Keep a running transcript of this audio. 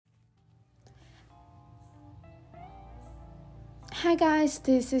Hi guys,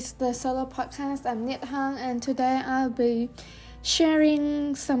 this is the solo podcast. I'm Nit Hang, and today I'll be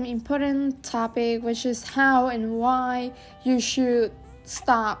sharing some important topic, which is how and why you should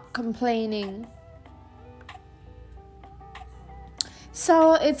stop complaining.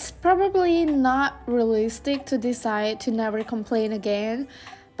 So it's probably not realistic to decide to never complain again,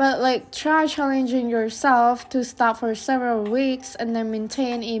 but try challenging yourself to stop for several weeks and then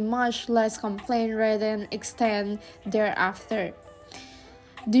maintain a much less complaint rather than extend thereafter.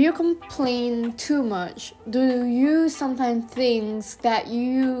 Do you complain too much? Do you sometimes think that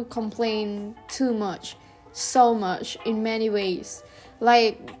you complain too much, so much in many ways?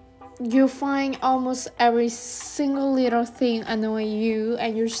 Like you find almost every single little thing annoy you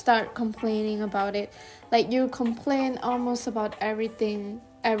and you start complaining about it. Like you complain almost about everything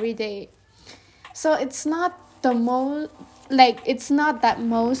every day. So it's not that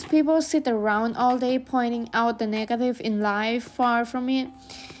most people sit around all day pointing out the negative in life. Far from it.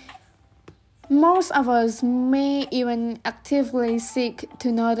 Most of us may even actively seek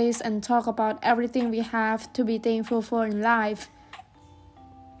to notice and talk about everything we have to be thankful for in life.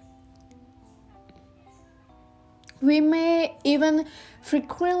 We may even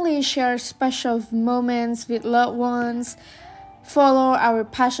frequently share special moments with loved ones, follow our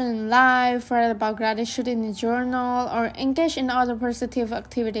passion in life, write about gratitude in a journal, or engage in other positive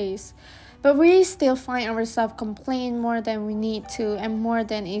activities. But we still find ourselves complaining more than we need to and more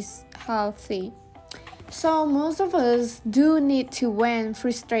than is healthy. So most of us do need to vent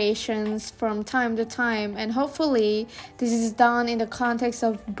frustrations from time to time, and hopefully this is done in the context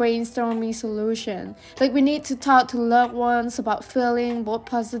of brainstorming solution. Like we need to talk to loved ones about feeling both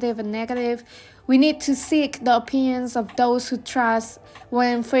positive and negative. We need to seek the opinions of those who trust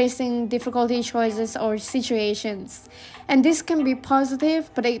when facing difficult choices or situations. And this can be positive,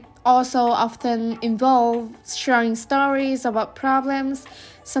 but it also often involves sharing stories about problems.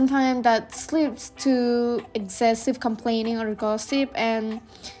 Sometimes that slips to excessive complaining or gossip, and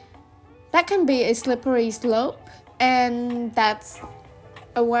that can be a slippery slope. And that's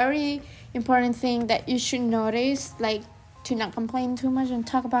a very important thing that you should notice, like to not complain too much and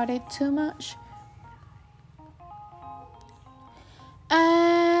talk about it too much.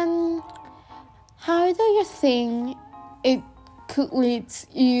 And how do you think it could lead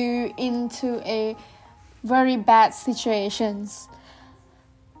you into a very bad situations?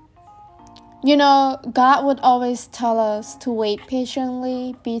 God would always tell us to wait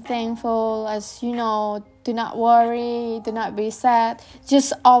patiently, be thankful, do not worry, do not be sad,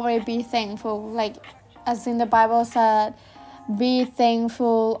 just always be thankful. Like, as in the Bible said, be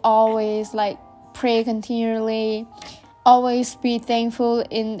thankful always, pray continually, always be thankful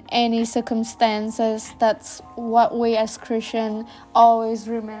in any circumstances. That's what we as Christians always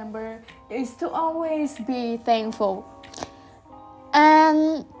remember, is to always be thankful.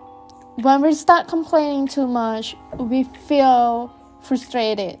 And when we start complaining too much, we feel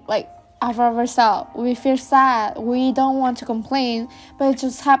frustrated, of ourselves. We feel sad. We don't want to complain, but it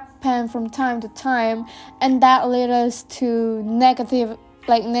just happens from time to time, and that leads us to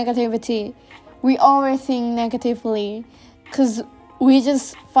negativity. We overthink negatively, because we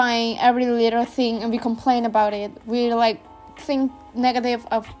just find every little thing and we complain about it. We think negative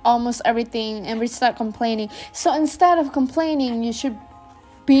of almost everything, and we start complaining. So instead of complaining, you should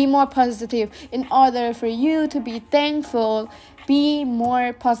be more positive. In order for you to be thankful, be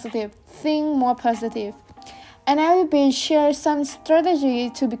more positive, think more positive. And I will be share some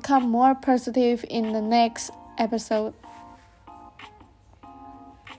strategy to become more positive in the next episode.